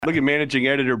Look at managing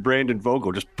editor Brandon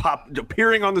Vogel just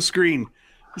appearing on the screen.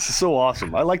 This is so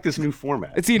awesome. I like this new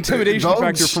format. It's the intimidation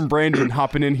factor from Brandon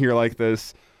hopping in here like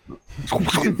this.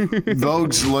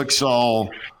 Vogues looks all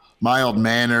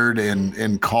mild-mannered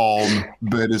and calm,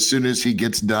 but as soon as he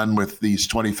gets done with these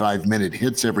 25-minute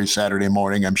hits every Saturday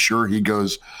morning, I'm sure he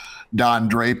goes Don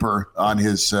Draper on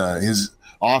his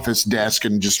office desk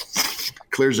and just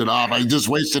clears it off. I just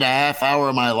wasted a half hour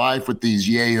of my life with these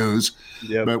yahoos,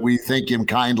 but we thank him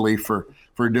kindly for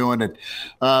doing it.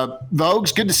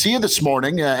 Vogues, good to see you this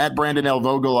morning. At Brandon L.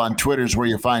 Vogel on Twitter is where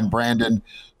you find Brandon,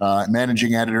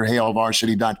 managing editor,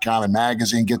 HailVarsity.com and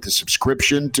magazine. Get the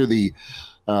subscription to the,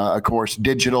 of course,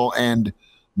 digital and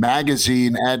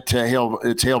magazine at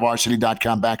it's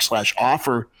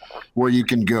HailVarsity.com/offer, where you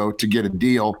can go to get a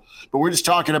deal. But we're just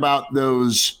talking about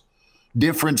those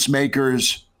difference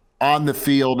makers on the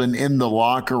field and in the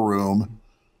locker room.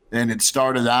 And it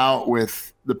started out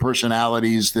with the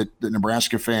personalities that the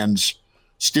Nebraska fans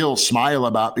still smile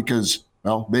about because,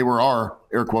 well, they were our,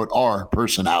 air quote, our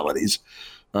personalities.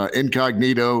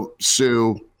 Incognito,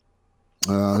 Sue,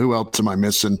 who else am I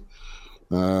missing?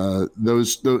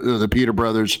 The Peter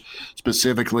brothers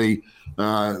specifically,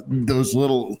 those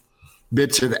little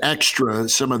bits of extra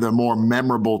some of the more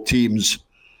memorable teams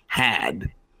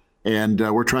had. And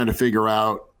we're trying to figure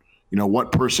out,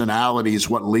 what personalities,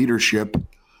 what leadership,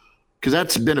 because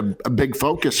that's been a big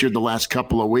focus here the last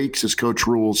couple of weeks as Coach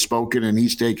Rhule's spoken and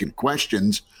he's taken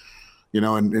questions,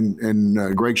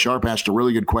 and Greg Sharp asked a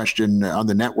really good question on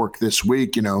the network this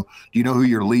week. Do you know who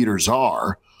your leaders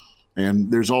are?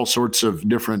 And there's all sorts of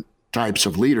different types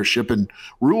of leadership. And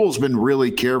Rhule's been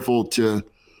really careful to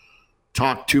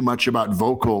talk too much about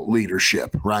vocal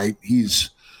leadership, right?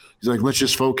 He's like, let's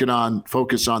just focus on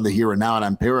the here and now. And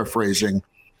I'm paraphrasing,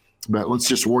 but let's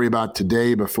just worry about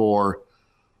today before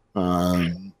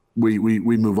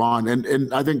we move on.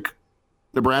 And I think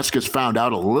Nebraska's found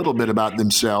out a little bit about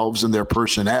themselves and their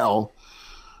personnel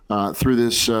through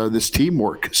this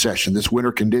teamwork session, this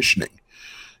winter conditioning.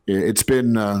 It's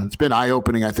been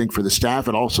eye-opening, I think, for the staff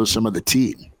and also some of the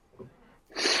team.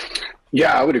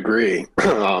 Yeah, I would agree.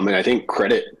 And I think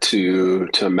credit to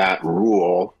Matt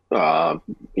Rhule,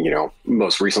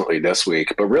 most recently this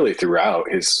week, but really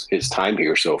throughout his time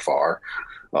here so far,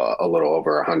 a little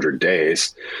over 100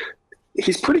 days.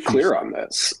 He's pretty clear on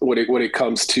this when it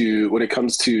comes to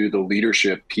the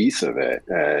leadership piece of it.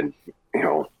 And,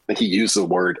 he used the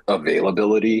word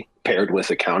availability paired with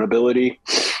accountability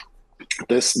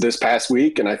this past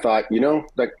week. And I thought,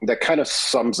 that kind of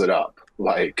sums it up.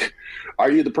 Like,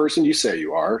 are you the person you say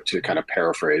you are, to kind of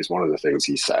paraphrase one of the things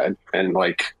he said? And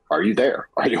are you there?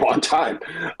 Are you on time?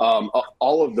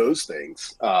 All of those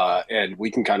things. And we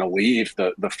can kind of leave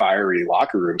the fiery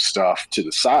locker room stuff to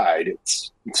the side.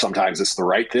 Sometimes it's the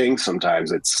right thing.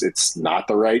 Sometimes it's not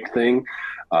the right thing.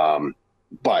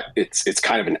 But it's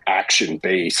kind of an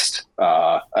action-based,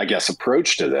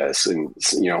 approach to this. And,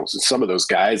 some of those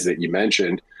guys that you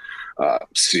mentioned,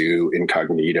 Sue,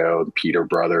 Incognito, the Peter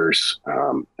brothers,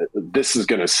 this is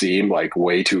going to seem like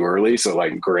way too early. So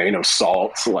grain of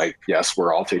salt, yes,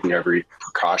 we're all taking every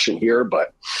precaution here,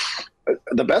 but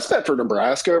the best bet for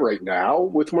Nebraska right now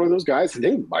with one of those guys, I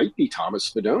think, might be Thomas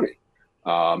Fidone.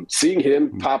 Seeing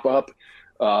him pop up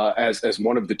as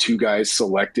one of the two guys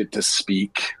selected to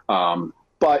speak.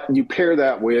 But you pair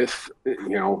that with,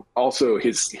 also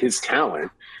his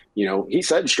talent. He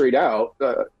said straight out,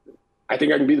 I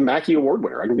think I can be the Mackey Award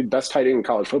winner. I can be the best tight end in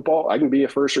college football. I can be a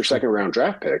first or second round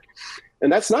draft pick.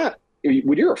 And that's not,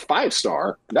 when you're a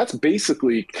 5-star, that's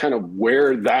basically kind of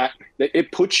where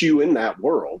it puts you in that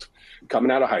world coming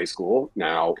out of high school.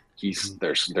 Now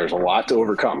there's a lot to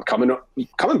overcome. Coming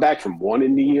back from one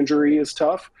knee injury is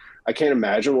tough. I can't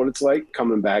imagine what it's like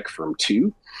coming back from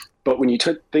 2. But when you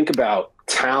think about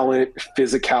talent,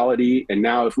 physicality, and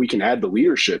now if we can add the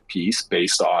leadership piece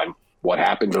based on what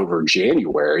happened over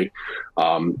January,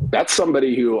 that's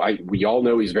somebody who we all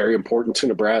know he's very important to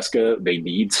Nebraska. They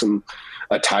need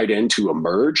a tight end to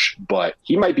emerge, but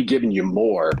he might be giving you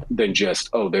more than just,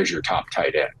 there's your top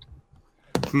tight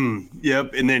end.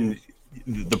 Yep. And then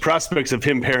the prospects of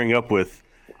him pairing up with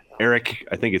Eric,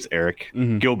 I think it's Eric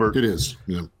Gilbert. It is.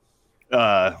 Yeah.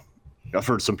 I've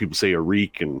heard some people say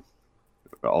Arik and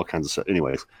all kinds of stuff.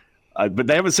 Anyways. But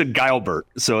they haven't said Guilebert,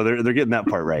 so they're getting that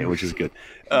part right, which is good.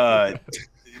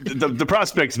 The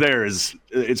prospects there it's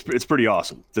pretty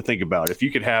awesome to think about. If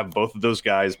you could have both of those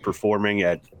guys performing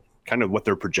at kind of what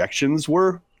their projections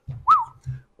were,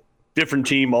 different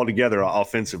team altogether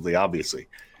offensively, obviously.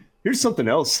 Here's something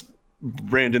else,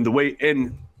 Brandon, the way,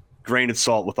 and grain of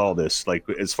salt with all this,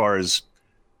 as far as,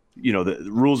 the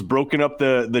Rhule's broken up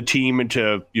the team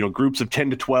into, groups of 10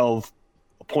 to 12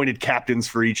 appointed captains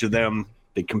for each of them.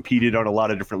 They competed on a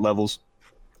lot of different levels.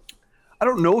 I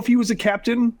don't know if he was a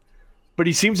captain, but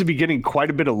he seems to be getting quite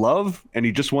a bit of love, and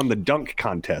he just won the dunk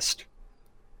contest.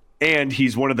 And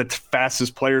he's one of the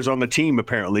fastest players on the team,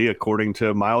 apparently, according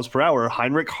to miles per hour.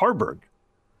 Heinrich Haarberg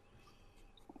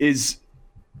has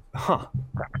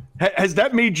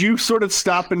that made you sort of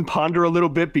stop and ponder a little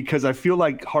bit? Because I feel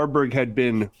like Haarberg had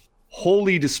been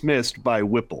wholly dismissed by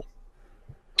Whipple.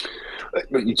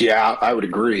 Yeah, I would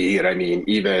agree. And I mean,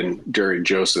 even during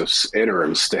Joseph's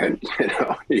interim stint,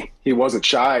 he wasn't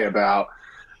shy about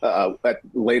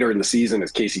later in the season,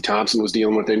 as Casey Thompson was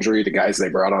dealing with injury, the guys they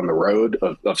brought on the road,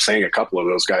 of saying a couple of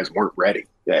those guys weren't ready,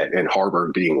 and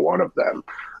Haarberg being one of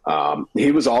them.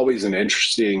 He was always an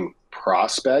interesting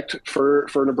prospect for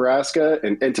Nebraska.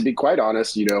 And to be quite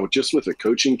honest, just with a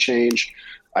coaching change,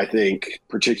 I think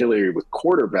particularly with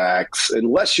quarterbacks,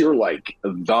 unless you're like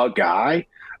the guy,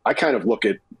 I kind of look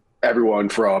at everyone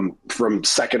from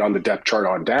second on the depth chart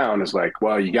on down as like,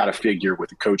 well, you got to figure with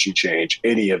the coaching change,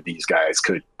 any of these guys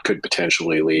could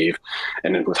potentially leave.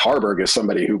 And then with Haarberg as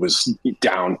somebody who was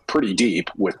down pretty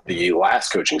deep with the last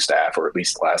coaching staff, or at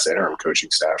least the last interim coaching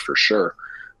staff for sure.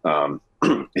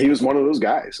 He was one of those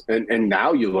guys. And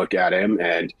now you look at him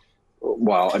and,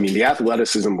 well, I mean, the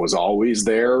athleticism was always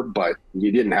there, but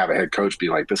you didn't have a head coach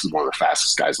being like, this is one of the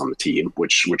fastest guys on the team,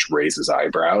 which raises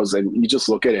eyebrows. And you just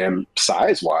look at him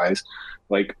size-wise,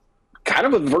 like kind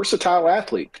of a versatile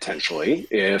athlete potentially.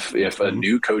 If a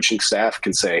new coaching staff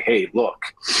can say, hey,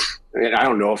 look, and I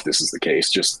don't know if this is the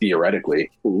case, just theoretically,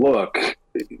 look,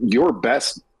 your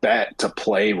best bet to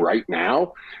play right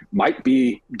now might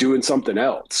be doing something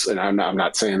else. And I'm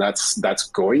not saying that's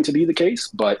going to be the case,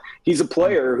 but he's a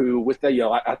player who, with the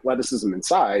athleticism and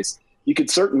size, you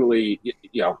could certainly,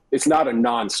 it's not a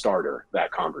non-starter,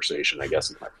 that conversation, I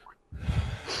guess, is my point.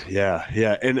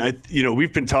 Yeah. And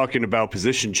we've been talking about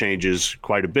position changes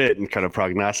quite a bit and kind of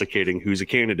prognosticating who's a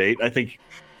candidate. I think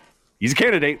he's a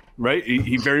candidate, right?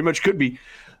 He very much could be.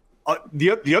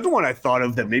 The other one I thought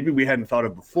of that maybe we hadn't thought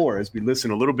of before, as we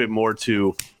listen a little bit more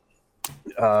to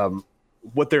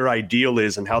what their ideal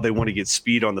is and how they want to get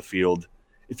speed on the field.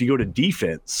 If you go to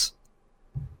defense,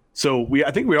 so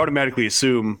I think we automatically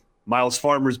assume Miles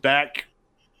Farmer's back.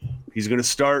 He's going to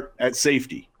start at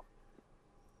safety.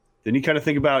 Then you kind of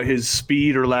think about his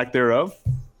speed or lack thereof.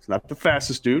 He's not the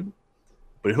fastest dude,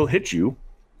 but he'll hit you.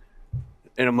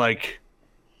 And I'm like,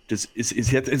 is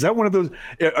that one of those?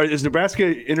 Is Nebraska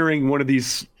entering one of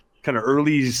these kind of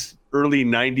early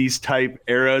 90s type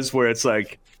eras where it's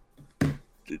like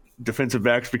defensive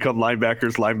backs become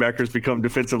linebackers become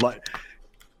defensive line?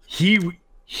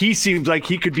 He seems like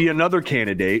he could be another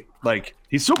candidate. Like,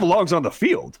 he still belongs on the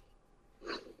field,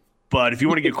 but if you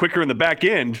want to get quicker in the back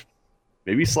end,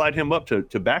 maybe slide him up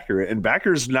to backer. And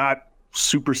backer's not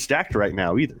super stacked right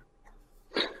now either.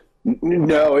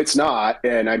 No, it's not.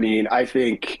 And I mean, I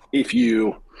think if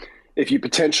you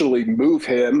potentially move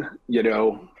him,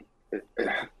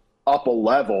 up a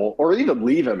level, or even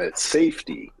leave him at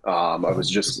safety. I was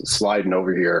just sliding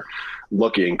over here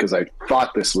looking because I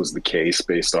thought this was the case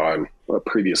based on a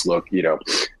previous look.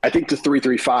 I think the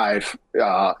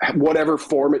 3-3-5, whatever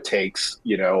form it takes,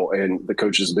 and the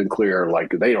coach has been clear,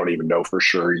 like they don't even know for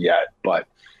sure yet. But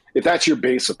if that's your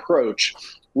base approach,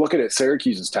 looking at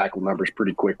Syracuse's tackle numbers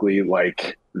pretty quickly,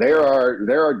 like there are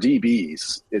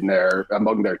DBs in there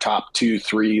among their top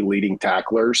 2-3 leading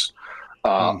tacklers.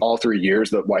 All 3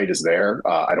 years that White is there.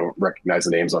 I don't recognize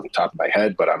the names off the top of my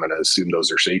head, but I'm going to assume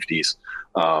those are safeties.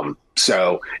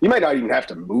 So you might not even have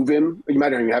to move him. You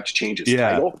might not even have to change his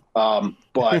title.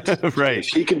 But right. If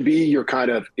he can be your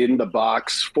kind of in the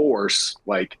box force,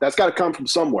 like that's got to come from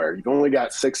somewhere. You've only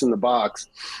got 6 in the box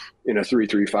in a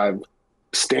 3-3-5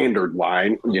 standard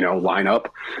lineup.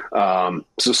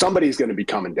 So somebody's going to be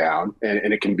coming down,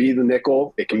 and it can be the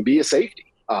nickel. It can be a safety.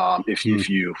 If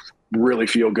you really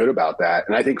feel good about that.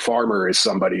 And I think Farmer is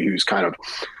somebody who's kind of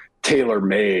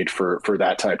tailor-made for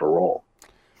that type of role.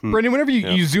 Brendan, whenever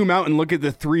you zoom out and look at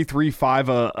the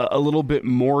 3-3-5 a little bit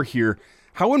more here,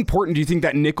 how important do you think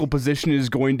that nickel position is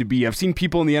going to be? I've seen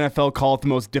people in the NFL call it the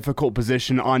most difficult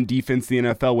position on defense in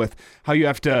the NFL, with how you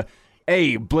have to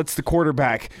A, blitz the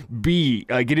quarterback, B,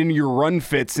 get into your run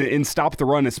fits and stop the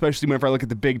run, especially whenever I look at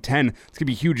the Big Ten. It's going to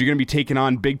be huge. You're going to be taking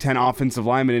on Big Ten offensive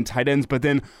linemen and tight ends, but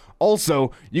then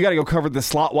also you got to go cover the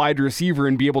slot wide receiver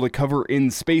and be able to cover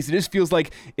in space. It just feels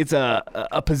like it's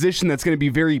a position that's going to be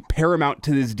very paramount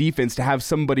to this defense to have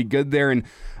somebody good there, and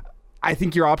I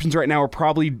think your options right now are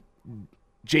probably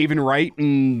Javen Wright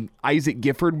and Isaac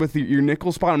Gifford with your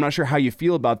nickel spot. I'm not sure how you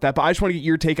feel about that, but I just want to get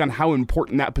your take on how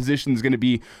important that position is going to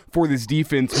be for this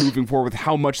defense moving forward, with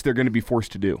how much they're going to be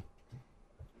forced to do.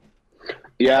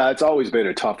 Yeah, it's always been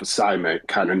a tough assignment,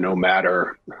 kind of no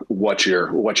matter what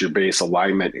your base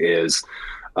alignment is.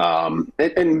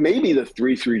 And maybe the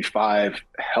 3-3-5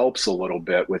 helps a little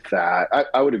bit with that.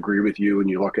 I would agree with you when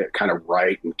you look at kind of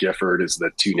Wright and Gifford as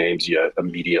the two names you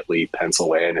immediately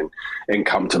pencil in and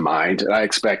come to mind. And I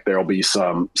expect there'll be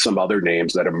some other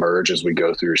names that emerge as we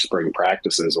go through spring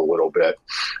practices a little bit.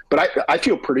 But I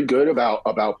feel pretty good about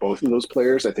both of those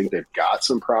players. I think they've got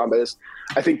some promise.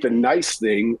 I think the nice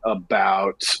thing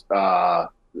about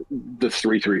the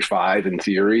 3-3-5 in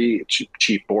theory,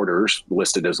 Chief Borders,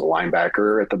 listed as a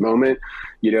linebacker at the moment,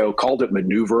 called it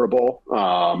maneuverable.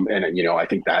 And I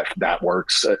think that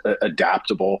works,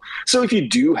 adaptable. So if you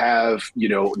do have,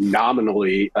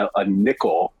 nominally a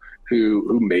nickel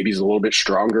who maybe is a little bit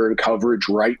stronger in coverage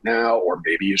right now, or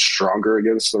maybe is stronger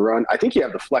against the run, I think you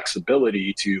have the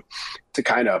flexibility to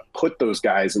kind of put those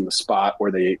guys in the spot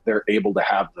where they're able to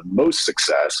have the most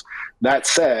success. That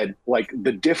said, like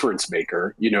the difference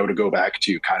maker, to go back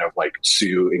to kind of like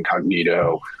Sue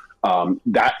Incognito,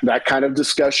 that kind of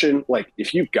discussion, like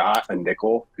if you've got a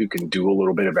nickel who can do a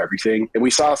little bit of everything, and we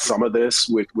saw some of this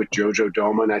with Jojo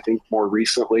Doman, I think more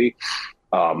recently,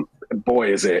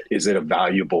 boy, is it a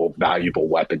valuable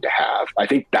weapon to have. I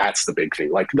think that's the big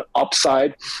thing. Like the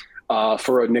upside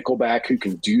for a nickelback who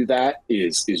can do that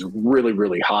is really,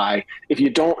 really high. If you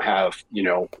don't have,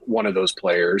 one of those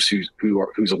players who's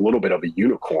a little bit of a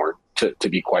unicorn, to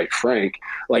be quite frank,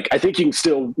 like I think you can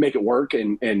still make it work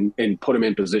and put them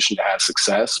in position to have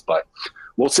success, but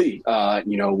we'll see.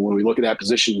 When we look at that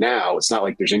position now, it's not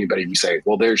like there's anybody you say,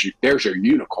 well, there's your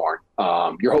unicorn.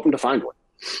 You're hoping to find one.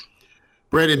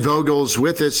 Brandon Vogel's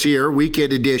with us here,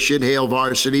 weekend edition, Hail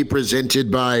Varsity,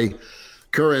 presented by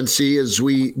Currency, as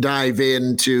we dive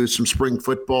into some spring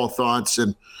football thoughts.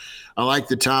 And I like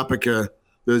the topic of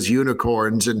those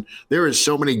unicorns. And there is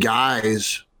so many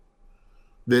guys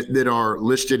that are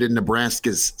listed in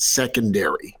Nebraska's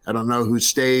secondary. I don't know who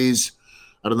stays.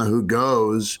 I don't know who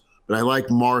goes. But I like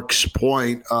Mark's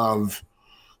point of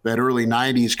that early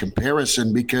 90s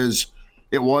comparison, because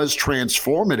it was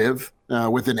transformative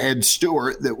with an Ed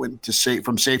Stewart that went to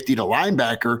from safety to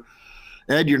linebacker.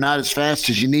 Ed, you're not as fast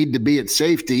as you need to be at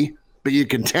safety, but you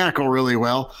can tackle really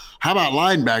well. How about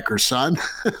linebacker, son?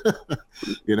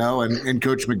 And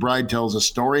Coach McBride tells a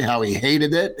story how he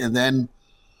hated it, and then,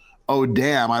 oh,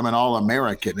 damn, I'm an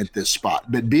All-American at this spot.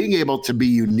 But being able to be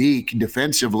unique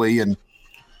defensively and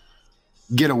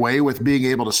get away with being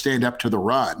able to stand up to the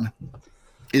run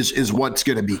is what's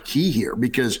going to be key here,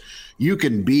 because you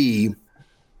can be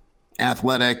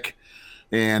athletic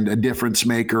and a difference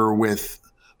maker with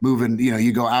moving,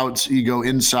 you go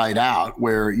inside out,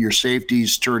 where your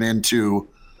safeties turn into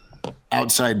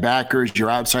outside backers.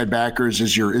 Your outside backers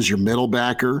is your middle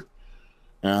backer.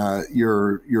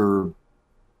 Your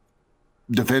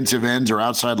defensive ends or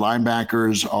outside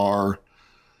linebackers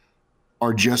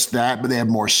are just that, but they have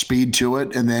more speed to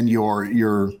it. And then your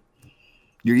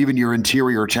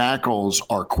interior tackles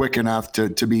are quick enough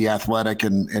to be athletic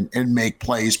and make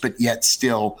plays, but yet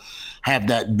still have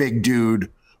that big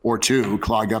dude or two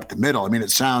clog up the middle. I mean, it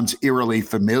sounds eerily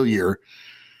familiar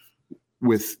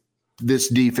with this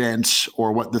defense,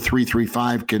 or what the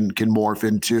 3-3-5 can morph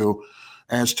into,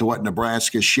 as to what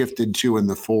Nebraska shifted to in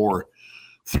the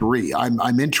 4-3.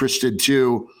 I'm interested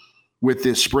too with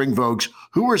this spring, Vogues.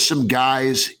 Who are some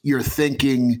guys you're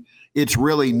thinking it's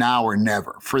really now or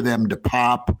never for them to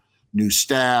pop? New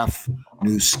staff,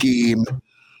 new scheme.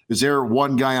 Is there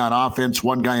one guy on offense,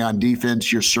 one guy on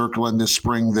defense you're circling this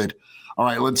spring that, all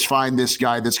right, let's find this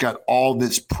guy that's got all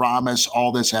this promise,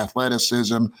 all this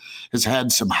athleticism, has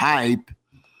had some hype,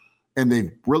 and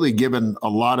they've really given a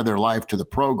lot of their life to the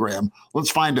program. Let's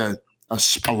find a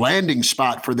landing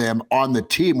spot for them on the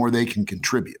team where they can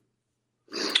contribute.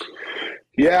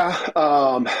 Yeah.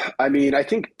 I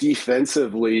think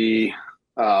defensively,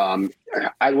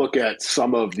 I look at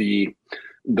some of the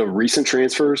recent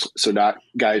transfers, so not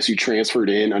guys who transferred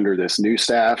in under this new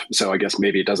staff. So I guess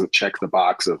maybe it doesn't check the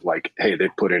box of like, hey, they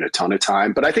put in a ton of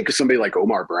time. But I think of somebody like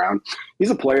Omar Brown.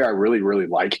 He's a player I really, really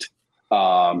liked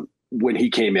when he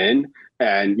came in.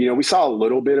 And, we saw a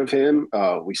little bit of him.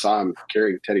 We saw him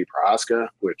carrying Teddy Prohaska,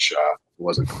 which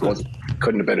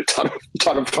couldn't have been a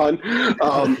ton of fun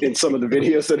in some of the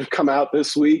videos that have come out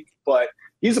this week. But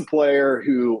he's a player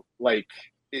who, like,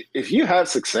 if you have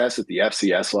success at the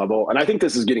FCS level, and I think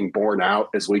this is getting borne out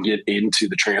as we get into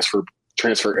the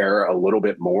transfer era a little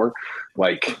bit more,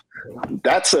 like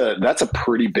that's a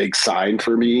pretty big sign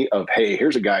for me of, hey,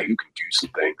 here's a guy who can do some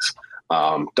things.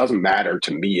 Doesn't matter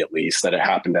to me, at least, that it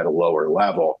happened at a lower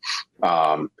level.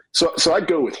 So I'd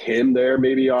go with him there,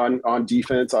 maybe on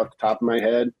defense off the top of my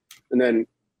head. And then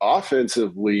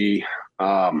offensively,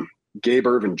 Gabe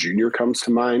Ervin Jr. comes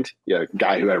to mind. Yeah, a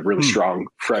guy who had a really strong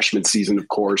freshman season, of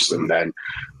course, and then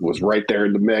was right there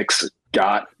in the mix.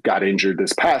 Got injured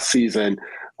this past season.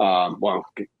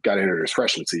 Got injured his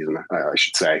freshman season, I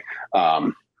should say.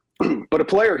 But a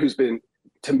player who's been,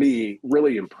 to me,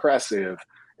 really impressive,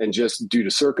 and just due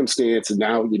to circumstance, and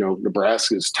now,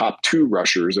 Nebraska's top 2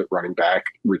 rushers at running back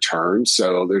return.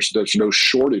 So there's no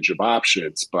shortage of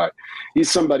options, but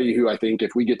he's somebody who I think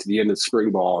if we get to the end of the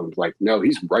spring ball and no,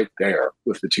 he's right there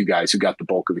with the 2 guys who got the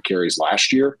bulk of the carries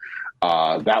last year.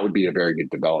 That would be a very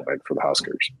good development for the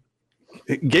Huskers.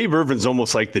 Gabe Ervin's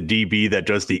almost like the DB that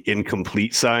does the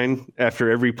incomplete sign after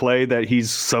every play that he's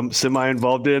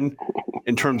semi-involved in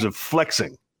terms of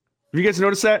flexing. Have you guys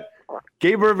noticed that?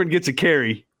 Gabe Ervin gets a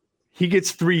carry. He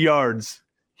gets 3 yards.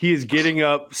 He is getting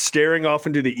up, staring off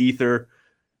into the ether,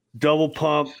 double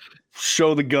pump,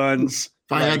 show the guns.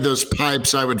 If I had those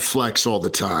pipes, I would flex all the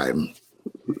time.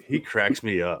 He cracks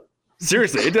me up.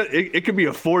 Seriously, it could be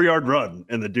a 4-yard run,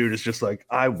 and the dude is just like,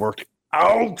 I work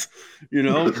out,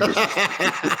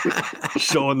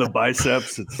 showing the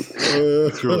biceps.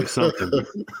 It's really something.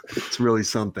 It's really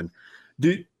something.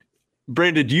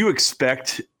 Brandon, do you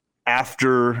expect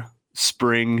after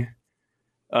spring,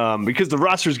 because the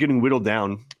roster is getting whittled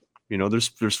down,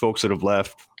 there's folks that have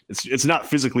left. It's not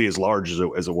physically as large as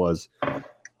it was.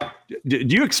 Do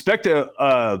you expect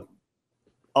a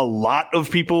lot of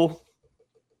people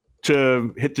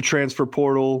to hit the transfer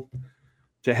portal,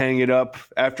 to hang it up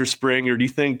after spring, or do you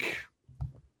think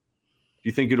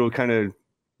it'll kind of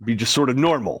be just sort of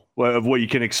normal of what you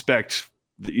can expect?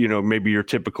 Maybe your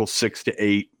typical 6 to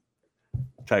 8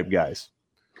 type guys.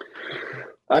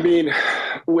 I mean,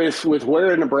 with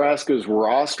where Nebraska's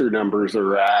roster numbers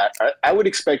are at, I would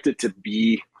expect it to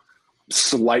be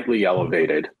slightly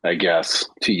elevated, I guess,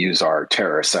 to use our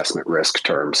terror assessment risk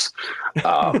terms,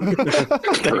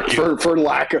 for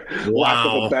lack of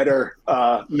a better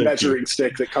measuring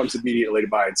stick that comes immediately to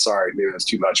mind. Sorry, maybe that's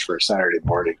too much for a Saturday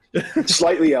morning.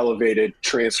 Slightly elevated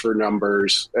transfer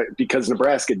numbers because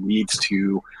Nebraska needs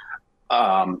to.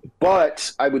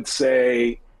 But I would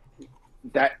say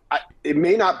that it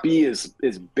may not be as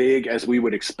big as we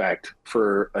would expect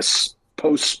for a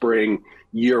post-spring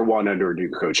year one under a new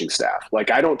coaching staff.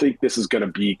 I don't think this is going to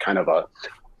be kind of a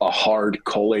hard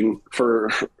culling,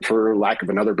 for lack of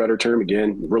another better term.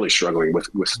 Again, really struggling with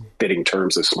fitting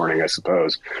terms this morning, I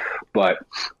suppose. But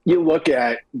you look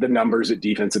at the numbers at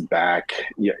defensive back,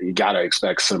 you got to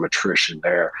expect some attrition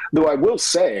there. Though I will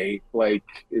say, and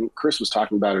Chris was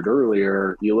talking about it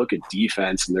earlier, you look at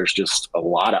defense and there's just a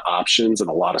lot of options and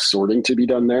a lot of sorting to be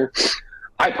done there.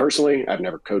 I've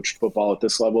never coached football at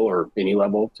this level or any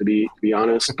level, to be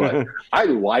honest, but I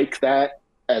like that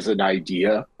as an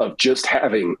idea of just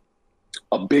having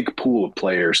a big pool of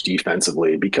players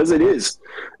defensively, because it is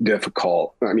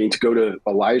difficult. I mean, to go to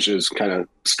Elijah's kind of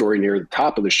story near the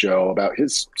top of the show about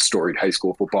his storied high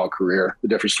school football career, the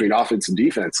difference between offense and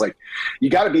defense, you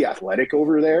got to be athletic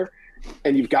over there,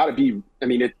 and you've got to be,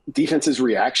 defense is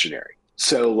reactionary.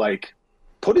 So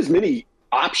put as many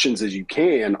options as you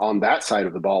can on that side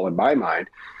of the ball, in my mind,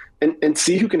 and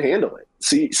see who can handle it.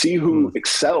 See who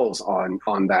excels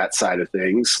on that side of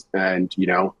things. And,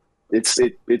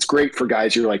 it's great for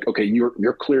guys. You're okay,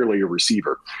 you're clearly a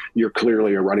receiver. You're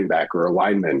clearly a running back or a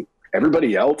lineman.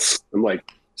 Everybody else, I'm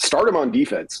start them on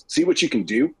defense, see what you can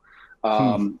do,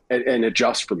 and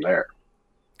adjust from there.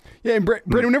 Yeah, and Brent,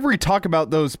 whenever we talk about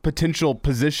those potential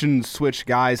position switch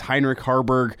guys, Heinrich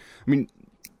Haarberg,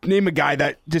 name a guy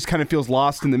that just kind of feels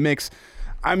lost in the mix.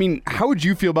 How would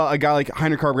you feel about a guy like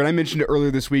Heinrich Haarberg? And I mentioned it earlier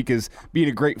this week as being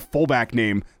a great fullback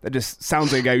name. That just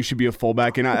sounds like a guy who should be a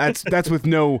fullback. And that's with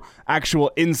no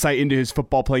actual insight into his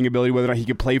football playing ability, whether or not he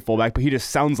could play fullback, but he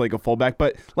just sounds like a fullback.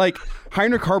 But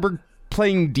Heinrich Haarberg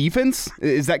playing defense,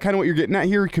 is that kind of what you're getting at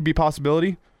here? It could be a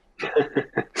possibility?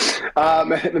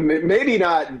 Maybe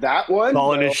not that one.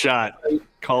 Calling his shot.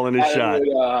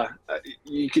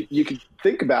 You could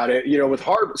think about it, with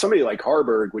somebody like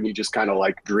Haarberg, when you just kind of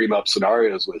dream up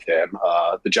scenarios with him,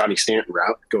 the Johnny Stanton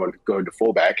route going to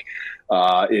fullback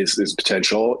is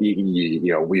potential.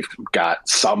 We've got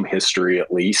some history,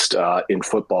 at least in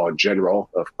football in general,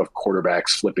 of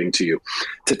quarterbacks flipping to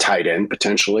tight end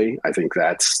potentially. I think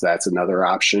that's another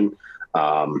option.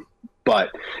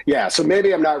 But yeah, so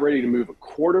maybe I'm not ready to move a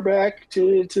quarterback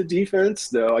to defense,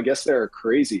 though. I guess there are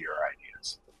crazier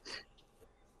ideas.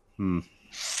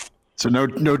 So no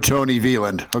Tony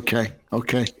Veland. Okay,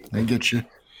 I get you.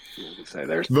 I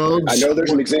know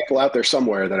there's an example out there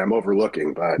somewhere that I'm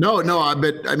overlooking, but no.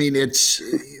 But it's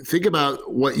think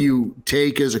about what you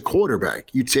take as a quarterback.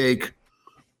 You take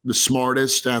the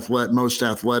smartest, most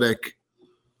athletic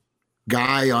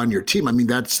guy on your team. I mean,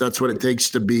 that's what it takes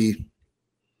to be,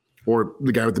 or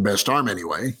the guy with the best arm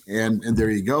anyway. And there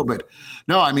you go. But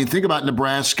no, I mean, think about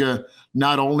Nebraska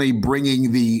not only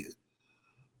bringing the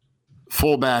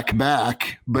fullback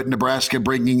back, but Nebraska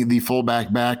bringing the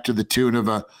fullback back to the tune of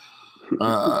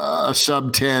a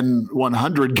sub 10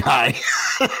 100 guy.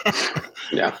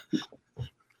 Yeah.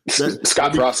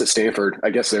 Scott Frost at Stanford. I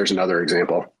guess there's another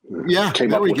example. Yeah,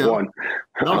 Came up with one.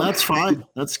 No, that's fine.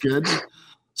 That's good.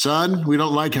 Son, we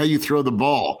don't like how you throw the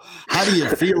ball. How do you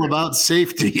feel about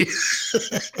safety?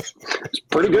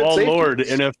 Pretty good. Jamal safety. Lord,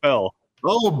 NFL.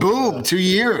 Oh, boom. 2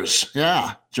 years.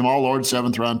 Yeah. Jamal Lord,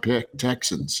 7th round pick,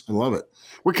 Texans. I love it.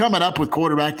 We're coming up with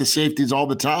quarterback to safeties all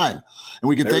the time. And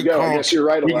we can There thank you go. Carl. I guess you're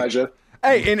right, Elijah.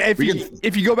 Hey, and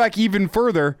if you go back even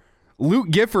further,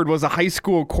 Luke Gifford was a high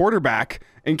school quarterback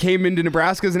and came into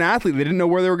Nebraska as an athlete. They didn't know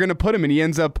where they were going to put him, and he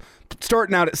ends up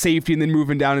starting out at safety and then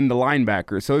moving down into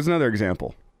linebacker. So there's another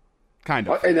example. Kind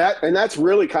of. And that's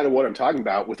really kind of what I'm talking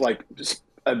about with like just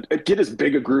get as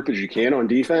big a group as you can on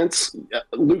defense.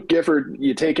 Luke Gifford,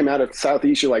 you take him out of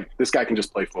Southeast, you're like, this guy can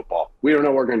just play football. We don't know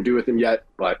what we're going to do with him yet,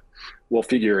 but we'll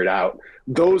figure it out.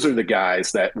 Those are the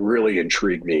guys that really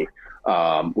intrigue me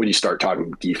when you start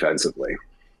talking defensively.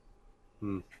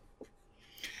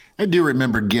 I do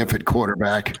remember Giff at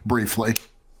quarterback briefly.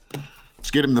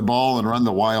 Let's get him the ball and run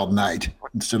the Wild Knight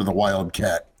instead of the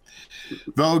Wildcat.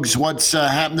 Vogues, what's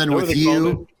happening with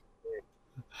you?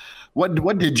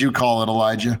 What did you call it,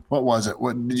 Elijah? What was it?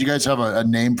 What did you guys have a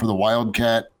name for the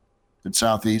Wildcat at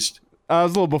Southeast? It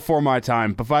was a little before my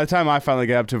time, but by the time I finally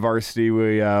got up to varsity,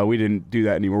 we didn't do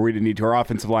that anymore. We didn't need to. Our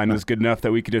offensive line was good enough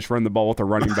that we could just run the ball with a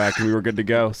running back, and we were good to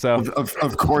go. So,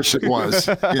 of course it was.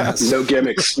 Yes. No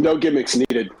gimmicks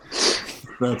needed.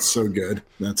 That's so good.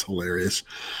 That's hilarious.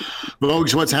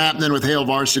 Vogues, what's happening with Hail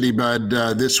Varsity, bud,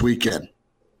 this weekend?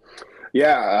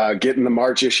 Yeah, getting the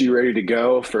March issue ready to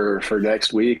go for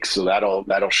next week. So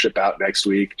that'll ship out next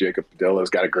week. Jacob Padilla's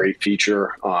got a great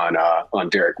feature on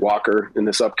Derek Walker in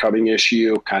this upcoming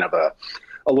issue. Kind of a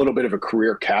little bit of a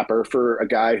career capper for a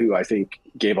guy who I think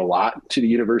gave a lot to the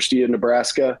University of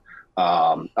Nebraska.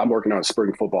 I'm working on a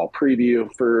spring football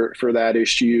preview for that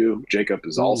issue. Jacob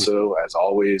is also, as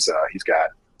always, he's got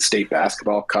state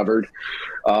basketball covered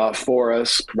for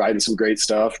us, providing some great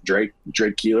stuff. Drake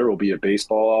Keeler will be at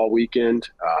baseball all weekend,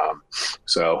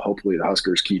 so hopefully the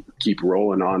Huskers keep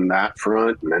rolling on that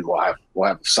front, and then we'll have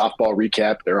softball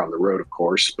recap. They're on the road, of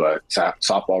course, but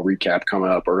softball recap coming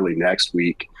up early next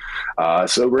week.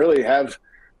 So really have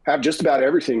just about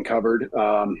everything covered,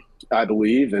 I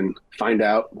believe, and find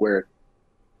out where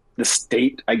the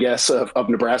state, I guess, of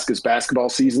Nebraska's basketball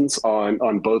seasons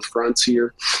on both fronts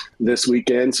here this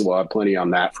weekend. So we'll have plenty on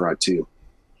that front too.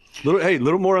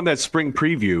 Little more on that spring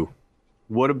preview.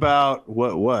 What about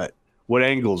what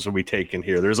angles are we taking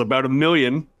here? There's about 1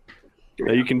 million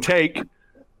that you can take.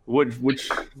 What's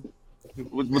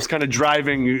kind of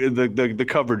driving the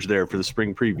coverage there for the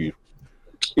spring preview?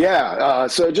 Yeah,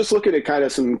 so just looking at kind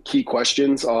of some key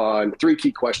questions on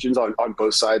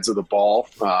both sides of the ball.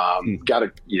 Got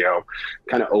to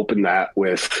kind of open that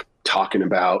with talking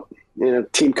about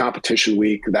team competition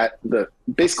week. That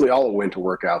basically all the winter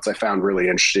workouts I found really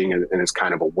interesting, and it's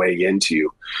kind of a way into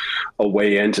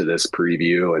this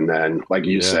preview. And then, like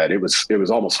you said, it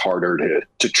was almost harder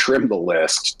to trim the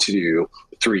list to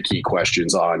 3 key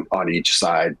questions on each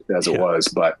side as it was.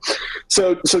 But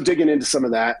so digging into some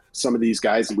of these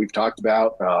guys that we've talked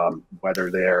about, whether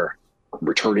they're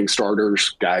returning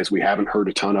starters, guys we haven't heard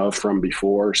a ton of from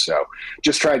before. So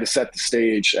just trying to set the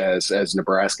stage as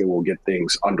Nebraska will get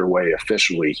things underway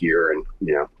officially here in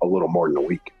a little more than a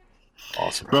week.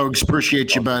 Awesome. Vogues,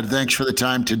 appreciate you, bud. Thanks for the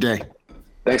time today.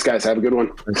 Thanks, guys. Have a good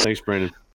one. Thanks, Brandon.